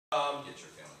Get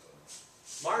your feelings on it.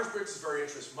 Myers-Briggs is very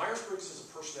interesting. Myers-Briggs is a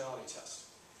personality test.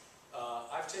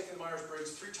 I've taken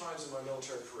Myers-Briggs 3 times in my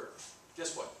military career.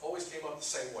 Guess what? Always came up the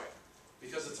same way,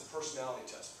 because it's a personality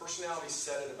test. Personality is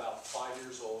set at about 5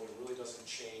 years old and really doesn't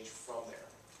change from there.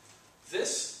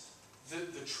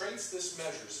 The traits this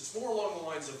measures, it's more along the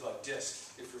lines of a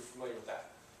DISC, if you're familiar with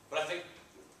that. But I think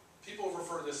people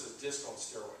refer to this as DISC on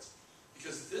steroids,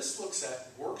 because this looks at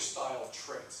work style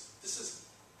traits. This is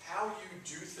how you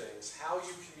do things, how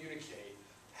you communicate,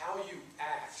 how you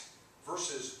act,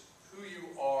 versus who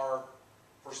you are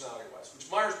personality-wise,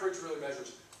 which Myers-Briggs really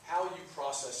measures how you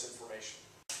process information.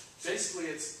 Basically,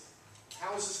 it's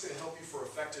how is this going to help you for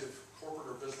effective corporate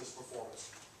or business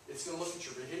performance. It's going to look at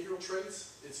your behavioral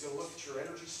traits. It's going to look at your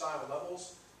energy style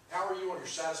levels. How are you on your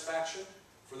satisfaction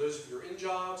for those of you who are in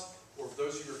jobs, or for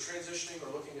those of you who are transitioning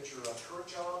or looking at your current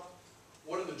job?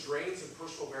 What are the drains and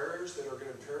personal barriers that are going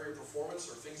to impair your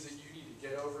performance, or things that you need to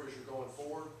get over as you're going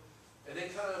forward? And then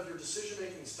kind of your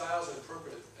decision-making styles and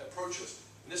approaches.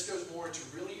 And this goes more into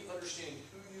really understanding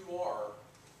who you are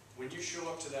when you show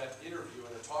up to that interview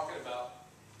and they're talking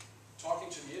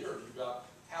to the interview about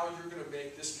how you're going to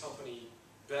make this company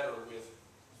better with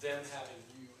them having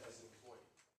you as an employee.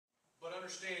 But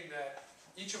understanding that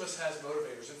each of us has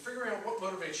motivators and figuring out what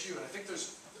motivates you. And I think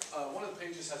there's one of the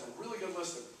pages has a really good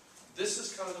list of this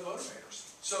is kind of the motivators.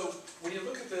 So when you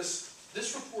look at this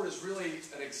report is really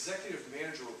an executive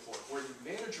manager report where the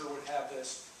manager would have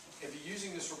this and be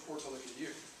using this report to look at you.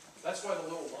 That's why the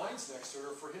little lines next to it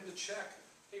are for him to check,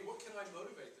 hey, what can I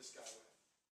motivate this guy with?